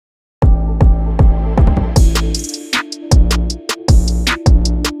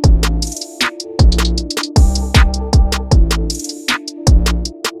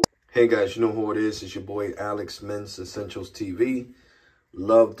Hey guys, you know who it is. It's your boy Alex, Men's Essentials TV.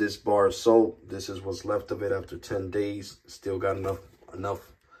 Love this bar of soap. This is what's left of it after 10 days. Still got enough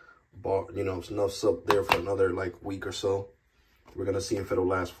bar, enough soap there for another like week or so. We're gonna see if it'll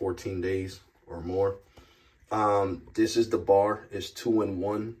last 14 days or more. This is the bar. It's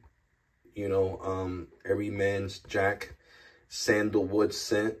 2-in-1. Every Man's Jack sandalwood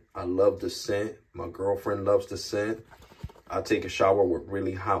scent. I love the scent. My girlfriend loves the scent. I take a shower with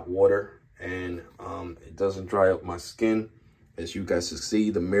really hot water, and it doesn't dry up my skin. As you guys can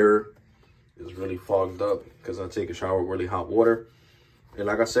see, the mirror is really fogged up because I take a shower with really hot water. And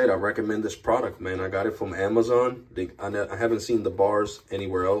like I said, I recommend this product, man. I got it from Amazon. I haven't seen the bars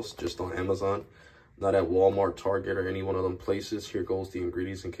anywhere else, just on Amazon. Not at Walmart, Target, or any one of them places. Here goes the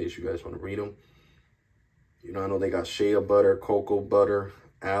ingredients in case you guys want to read them. I know they got shea butter, cocoa butter,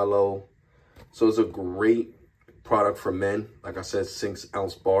 aloe. So it's a great product for men. Like I said,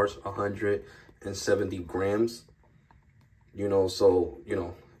 6-ounce bars, 170 grams.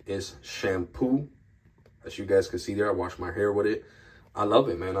 It's shampoo. As you guys can see there, I wash my hair with it. I love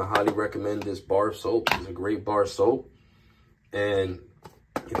it, man. I highly recommend this bar soap. It's a great bar soap. And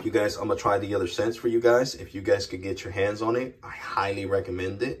if you guys, I'm going to try the other scents for you guys. If you guys could get your hands on it, I highly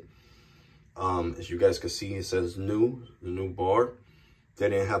recommend it. As you guys can see, it says the new bar. They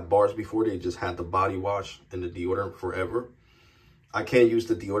didn't have bars before. They just had the body wash and the deodorant forever. I can't use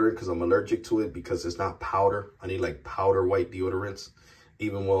the deodorant because I'm allergic to it because it's not powder. I need like powder white deodorants,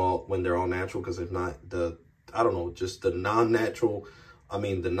 even when they're all natural, because if not, just the non-natural,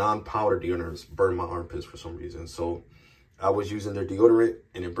 the non-powder deodorants burn my armpits for some reason. So I was using their deodorant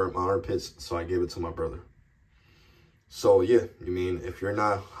and it burnt my armpits, so I gave it to my brother. So yeah, if you're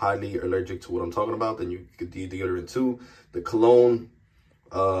not highly allergic to what I'm talking about, then you could do deodorant too. The cologne,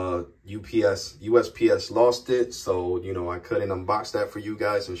 USPS lost it, so I couldn't unbox that for you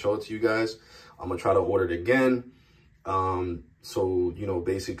guys and show it to you guys. I'm gonna try to order it again.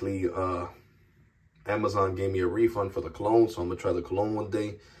 Basically Amazon gave me a refund for the cologne, so I'm gonna try the cologne one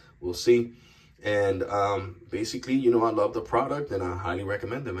day. We'll see. And basically, I love the product and I highly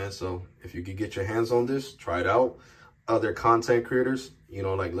recommend it, man. So if you could get your hands on this, try it out. Other content creators,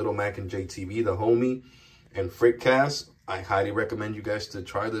 like Little Mac and JTV, the homie, and Frickcast, I highly recommend you guys to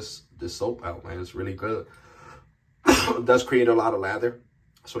try this soap out, man. It's really good. It does create a lot of lather.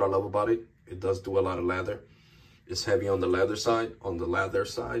 That's what I love about it. It does do a lot of lather. It's heavy on the lather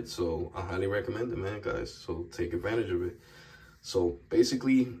side, so I highly recommend it, man, guys. So take advantage of it. So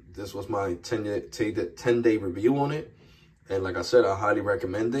basically, this was my 10-day review on it. And like I said, I highly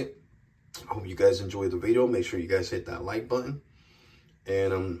recommend it. I hope you guys enjoyed the video. Make sure you guys hit that like button.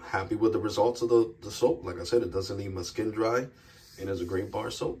 And I'm happy with the results of the soap. Like I said, it doesn't leave my skin dry. And it's a great bar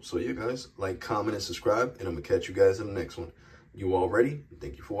soap. So yeah, guys, like, comment, and subscribe. And I'm going to catch you guys in the next one. You all ready?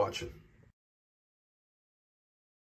 Thank you for watching.